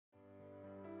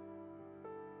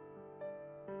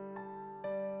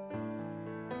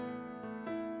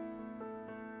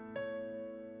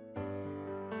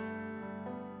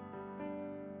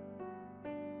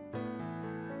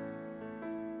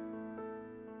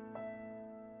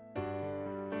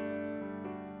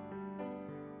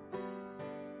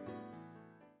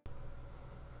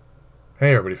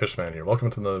Hey everybody, Fishman here.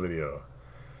 Welcome to another video.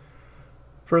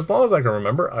 For as long as I can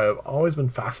remember, I have always been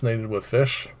fascinated with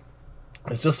fish.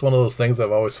 It's just one of those things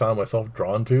I've always found myself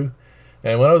drawn to.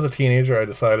 And when I was a teenager, I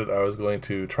decided I was going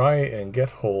to try and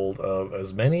get hold of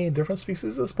as many different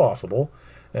species as possible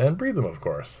and breed them, of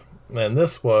course. And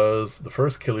this was the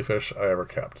first killifish I ever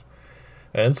kept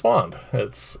and spawned.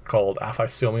 It's called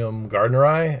Aphysomium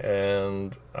gardneri,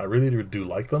 and I really do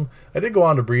like them. I did go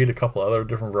on to breed a couple other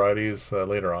different varieties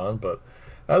later on, but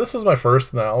this is my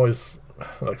first, and I always,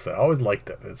 like I said, I always liked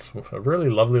it. It's a really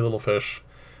lovely little fish,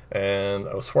 and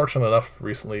I was fortunate enough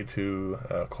recently to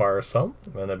acquire some,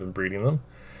 and I've been breeding them.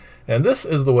 And this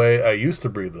is the way I used to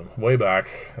breed them, way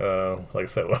back, like I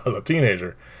said, when I was a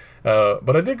teenager.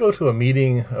 But I did go to a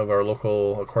meeting of our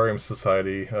local aquarium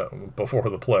society before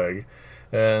the plague,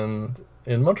 and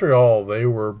in Montreal they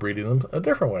were breeding them a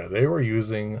different way. They were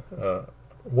using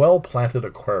well-planted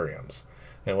aquariums,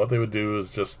 and what they would do is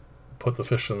just put the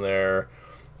fish in there,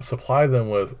 supply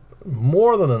them with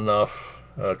more than enough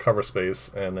cover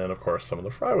space, and then of course some of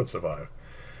the fry would survive.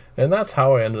 And that's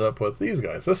how I ended up with these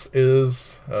guys. This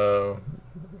is,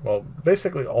 well,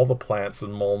 basically all the plants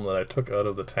and mulm that I took out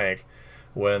of the tank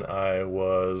when I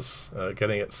was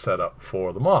getting it set up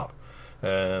for the mop.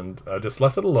 And I just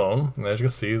left it alone, and as you can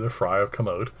see, the fry have come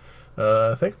out.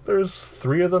 I think there's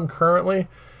 3 of them currently,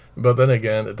 but then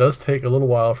again, it does take a little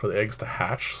while for the eggs to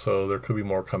hatch, so there could be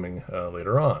more coming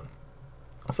later on.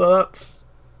 So that's,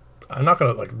 I'm not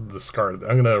going to like discard it.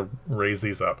 I'm going to raise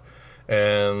these up.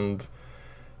 And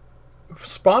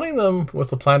spawning them with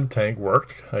the planted tank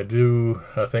worked. I do,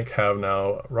 I think, have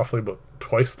now roughly about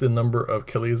twice the number of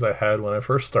killies I had when I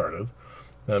first started.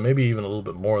 Maybe even a little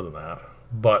bit more than that.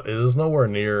 But it is nowhere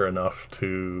near enough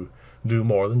to do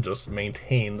more than just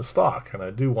maintain the stock. And I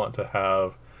do want to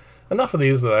have enough of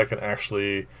these that I can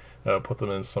actually put them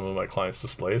in some of my clients'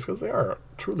 displays, because they are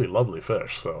truly lovely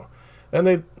fish. So, and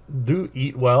they do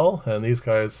eat well, and these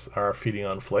guys are feeding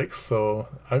on flakes, so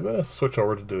I'm going to switch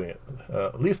over to doing it,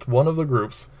 at least one of the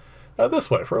groups, this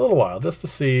way for a little while, just to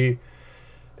see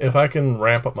if I can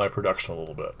ramp up my production a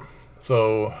little bit.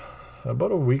 So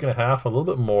about a week and a half, a little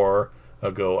bit more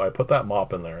ago, I put that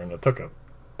mop in there, and it took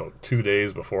about 2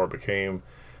 days before it became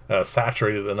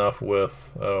saturated enough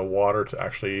with water to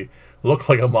actually look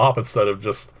like a mop instead of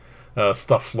just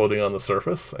stuff floating on the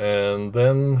surface. And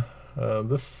then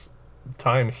this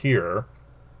time here,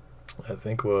 I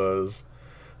think was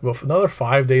about another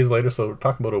 5 days later, so we're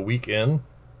talking about a week in,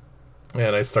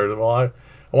 and I started, well, I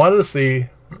wanted to see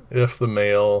if the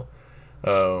male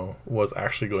was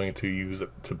actually going to use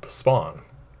it to spawn.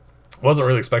 Wasn't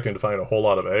really expecting to find a whole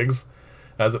lot of eggs.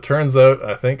 As it turns out,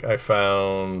 I think I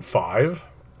found 5,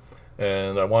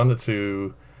 and I wanted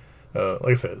to,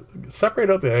 like I said, separate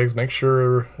out the eggs, make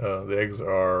sure the eggs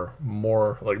are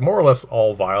more or less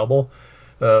all viable.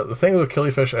 The thing with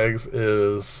killifish eggs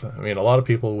is, I mean, a lot of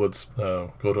people would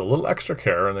go to a little extra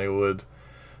care, and they would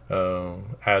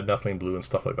add methylene blue and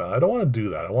stuff like that. I don't want to do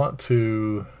that. I want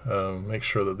to make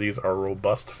sure that these are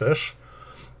robust fish.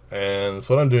 And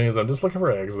so what I'm doing is I'm just looking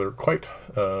for eggs. They're quite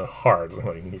hard.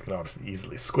 I mean, you can obviously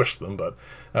easily squish them, but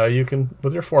you can,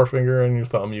 with your forefinger and your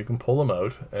thumb, you can pull them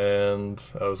out. And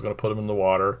I was going to put them in the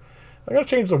water. I'm going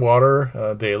to change the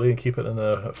water daily and keep it in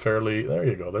a fairly, there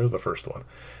you go, there's the first one,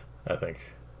 I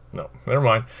think. No, never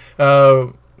mind.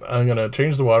 I'm going to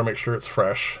change the water, make sure it's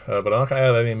fresh, but I'm not going to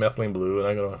add any methylene blue, and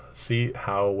I'm going to see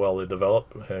how well they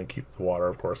develop and keep the water,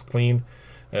 of course, clean.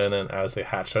 And then as they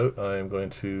hatch out, I'm going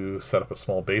to set up a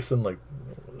small basin, like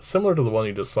similar to the one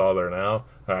you just saw there now.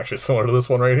 Actually, similar to this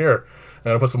one right here. I'm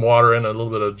going to put some water in, a little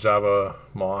bit of Java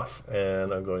moss,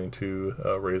 and I'm going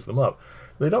to raise them up.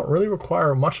 They don't really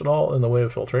require much at all in the way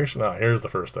of filtration. Here's the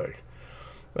first egg.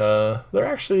 They're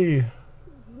actually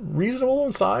reasonable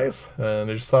in size, and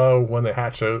as you saw when they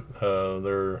hatch out,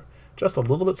 they're just a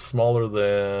little bit smaller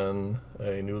than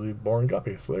a newly born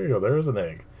guppy. So there you go, there's an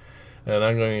egg. And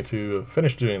I'm going to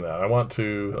finish doing that. I want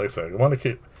to, like I said, I want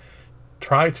to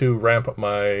try to ramp up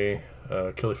my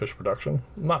killifish production.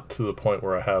 Not to the point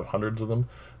where I have hundreds of them,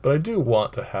 but I do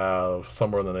want to have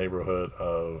somewhere in the neighborhood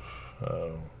of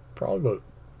probably about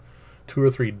 2 or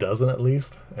 3 dozen at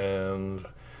least. And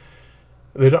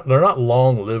they're not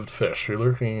long-lived fish. You're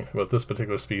looking with this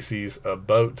particular species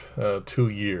about 2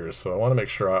 years. So I want to make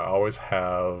sure I always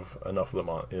have enough of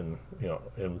them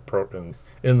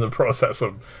in the process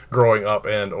of growing up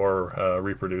and or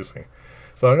reproducing.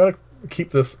 So I'm going to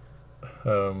keep this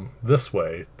this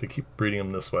way, to keep breeding them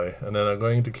this way, and then I'm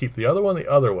going to keep the other one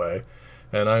the other way,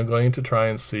 and I'm going to try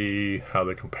and see how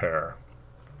they compare.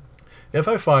 If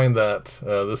I find that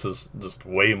this is just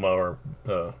way more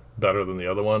better than the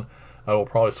other one, I will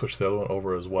probably switch the other one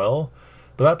over as well.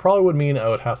 But that probably would mean I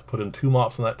would have to put in 2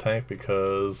 mops in that tank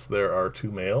because there are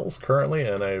 2 males currently,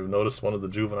 and I've noticed one of the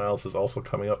juveniles is also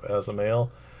coming up as a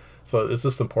male. So it's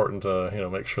just important to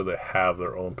make sure they have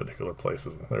their own particular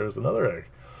places. There's another egg.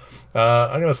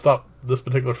 I'm going to stop this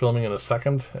particular filming in a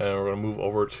second, and we're going to move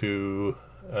over to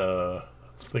I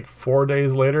think 4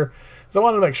 days later, because I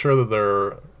wanted to make sure that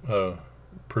they're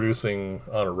producing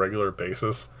on a regular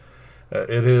basis.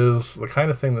 It is the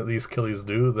kind of thing that these killies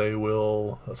do. They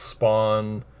will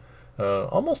spawn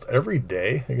almost every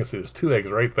day. You can see there's 2 eggs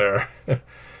right there.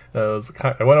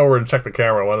 I went over and checked the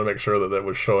camera. I wanted to make sure that that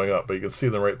was showing up, but you can see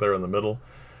them right there in the middle.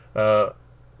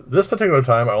 This particular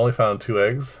time I only found 2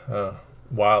 eggs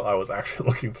while I was actually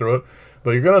looking through it.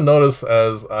 But you're going to notice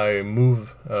as I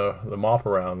move the mop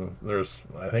around, there's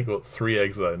I think about 3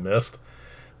 eggs that I missed.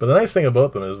 But the nice thing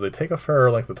about them is they take a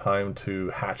fair length of time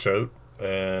to hatch out,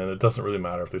 and it doesn't really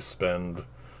matter if they spend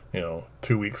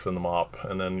 2 weeks in the mop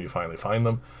and then you finally find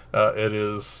them. It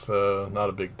is not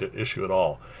a big issue at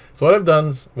all. So what I've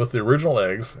done with the original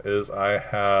eggs is I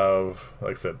have,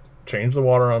 like I said, changed the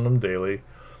water on them daily,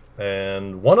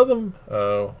 and one of them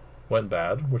went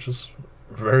bad, which is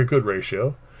a very good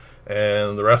ratio,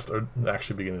 and the rest are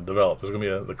actually beginning to develop. There's going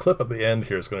to be the clip at the end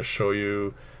here is going to show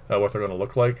you what they're going to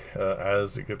look like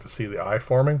as you get to see the eye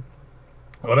forming.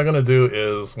 What I'm going to do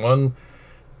is,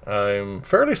 I'm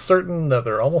fairly certain that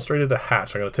they're almost ready to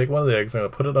hatch. I'm going to take one of the eggs, I'm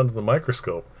going to put it under the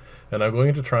microscope, and I'm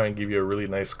going to try and give you a really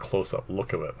nice close-up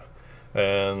look of it.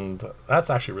 And that's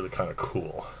actually really kind of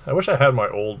cool. I wish I had my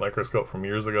old microscope from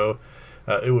years ago.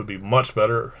 It would be much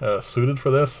better suited for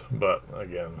this, but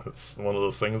again, it's one of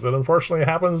those things that unfortunately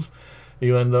happens.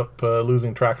 You end up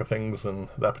losing track of things, and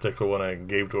that particular one I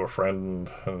gave to a friend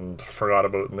and forgot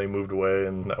about, and they moved away,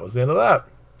 and that was the end of that.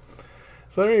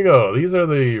 So there you go. These are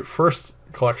the first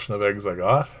collection of eggs I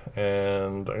got,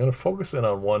 and I'm going to focus in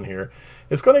on one here.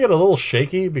 It's going to get a little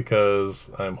shaky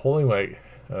because I'm holding my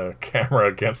camera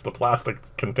against the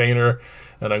plastic container,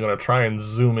 and I'm going to try and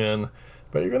zoom in,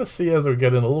 but you're going to see as we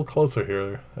get in a little closer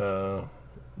here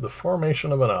the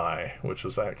formation of an eye, which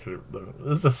is actually,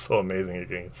 this is so amazing you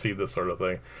can see this sort of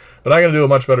thing. But I'm going to do a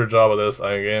much better job of this.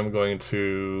 I am going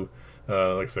to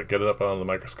like I said, get it up on the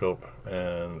microscope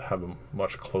and have a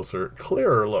much closer,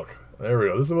 clearer look. There we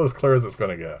go. This is about as clear as it's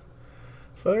going to get.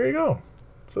 So there you go.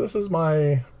 So this is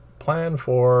my plan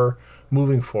for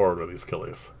moving forward with these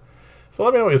killies. So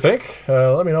let me know what you think.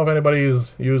 Let me know if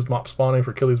anybody's used mop spawning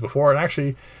for killies before, and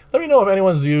actually let me know if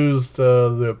anyone's used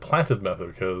the planted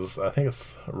method, because I think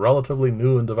it's relatively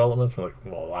new in development, like,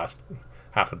 well, the last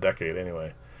half a decade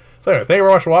anyway. So anyway, thank you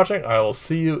very much for watching. I will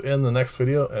see you in the next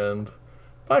video, and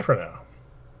bye for now.